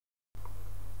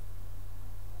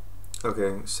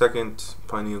Okay, second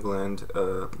pineal gland,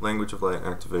 language of light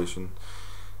activation.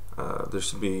 There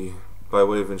should be, by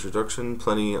way of introduction,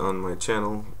 plenty on my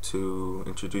channel to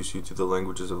introduce you to the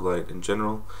languages of light in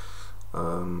general,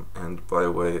 and by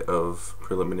way of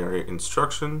preliminary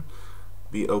instruction,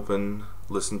 be open,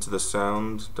 listen to the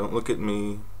sound, don't look at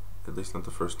me, at least not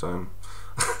the first time,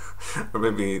 or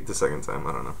maybe the second time,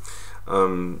 I don't know.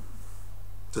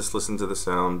 Just listen to the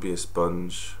sound, be a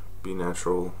sponge, be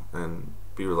natural, and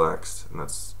be relaxed, and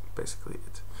that's basically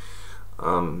it.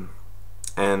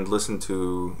 And listen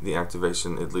to the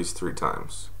activation at least 3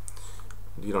 times.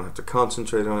 You don't have to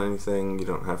concentrate on anything, you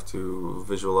don't have to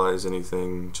visualize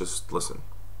anything, just listen.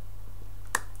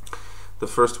 The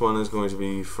first one is going to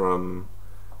be from,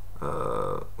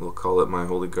 we'll call it my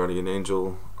holy guardian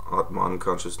angel, Atman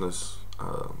consciousness,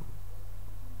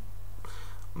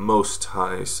 most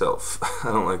high self.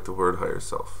 I don't like the word higher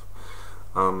self.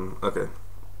 Okay.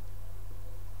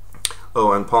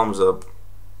 Oh, and palms up,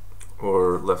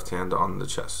 or left hand on the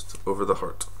chest, over the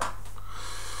heart.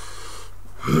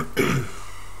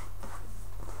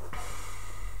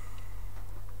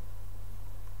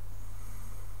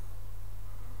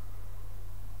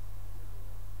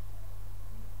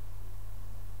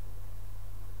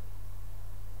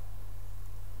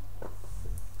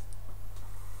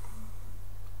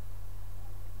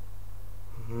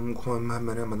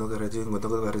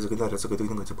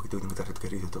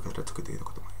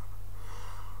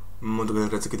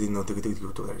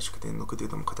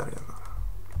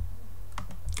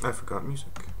 I forgot music.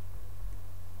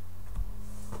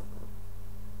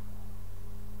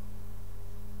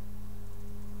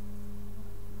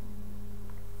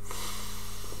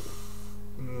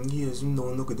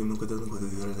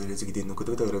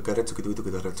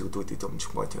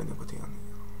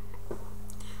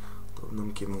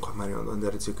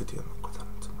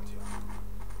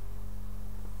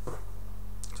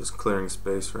 Just clearing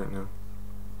space right now.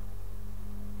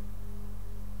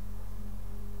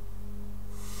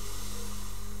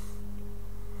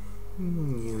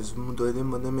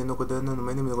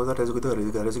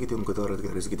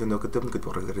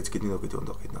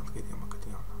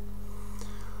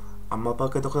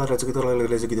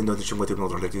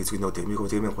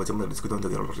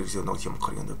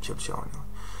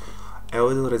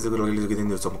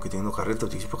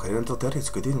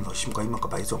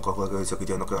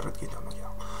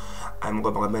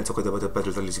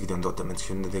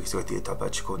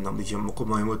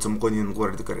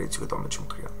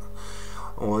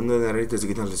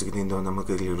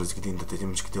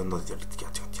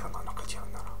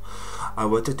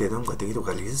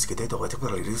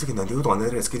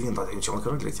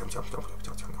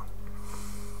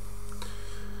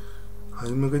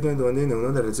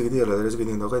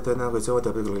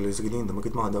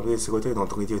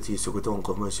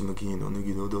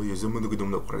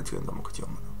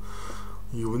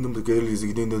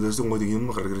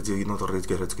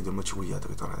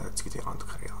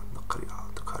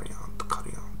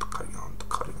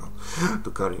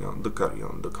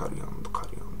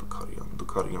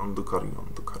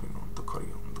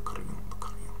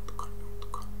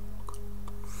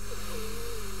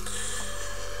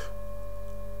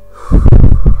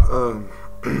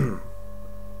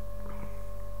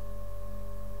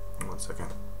 One second.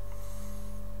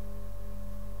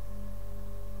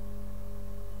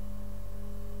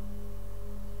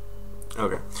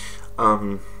 Okay.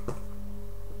 I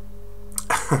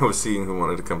was seeing who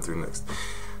wanted to come through next.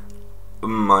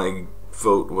 My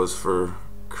vote was for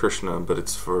Krishna, but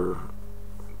it's for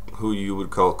who you would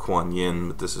call Quan Yin,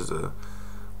 but this is a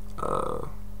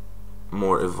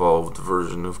more evolved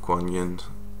version of Quan Yin.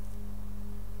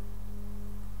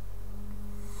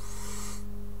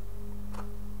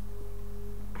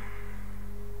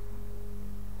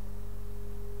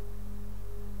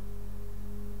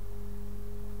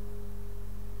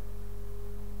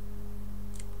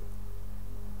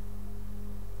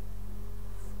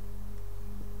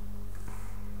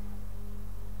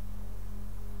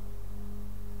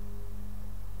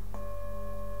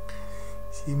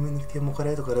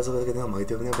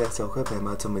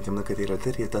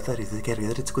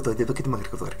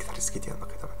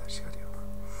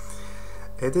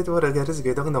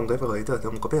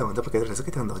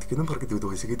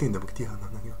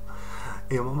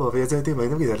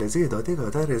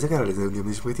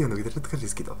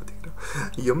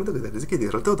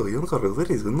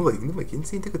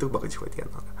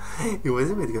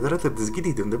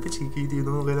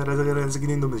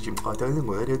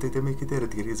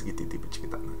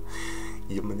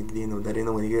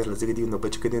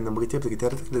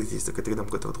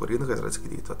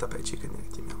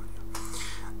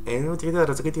 non ti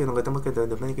vedo che ti non che che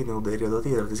da me che non vedo da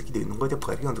dire che non che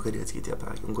pari non che ti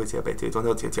pa non che sia bete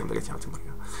non ti ti che chiamo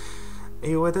e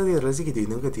io vedo dire che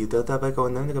non che ti da pa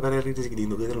con non che pare che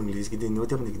non che non che non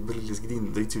ti mi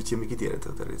che dai ci mi che dire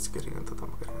da che non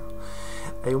magari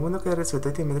e io non che resta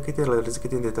te me che dire che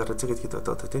ti da che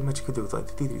da te ma ci che da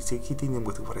ti dici che ti non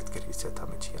vuoi fare che sia ta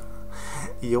me ci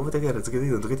io vedo che resta che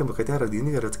non che ti che era di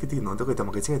ne resta che non che ti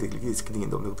ma che sia che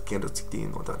non che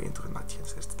non da rientro in macchina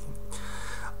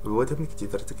вот это никакие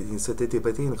вертики с этой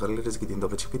патин король разгидин до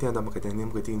почти я там как не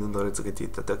могу тин до разгидин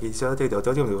так и сяде да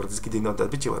да я разгидин да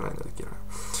бичева на кира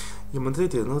и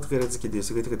монтете но так разгидин с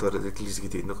этой который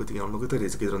разгидин но хоть я могу то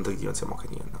разгидин да я сама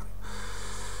не знаю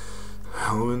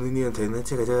오늘 니한테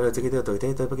내가 저기다 또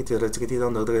데이터 paquete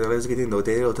разгидин да разгидин да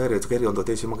데이터 다 разгидин да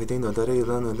대신 먹게 되는 다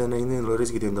이런 나 있는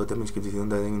разгидин да 때문에 разгидин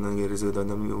да 있는 게 그래서 다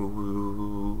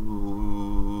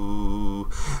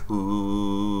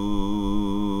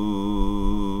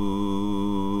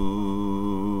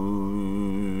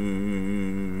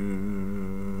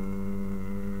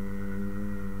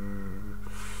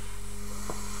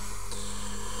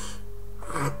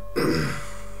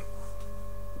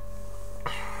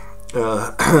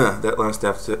that last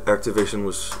activation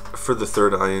was for the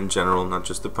third eye in general, not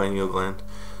just the pineal gland.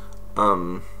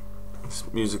 This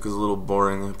music is a little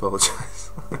boring, I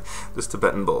apologize. Just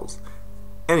Tibetan bowls.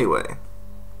 Anyway,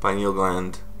 pineal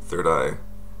gland, third eye,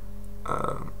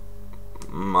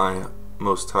 my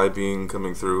most high being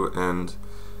coming through, and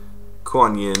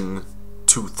Quan Yin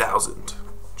 2000.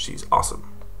 She's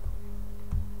awesome.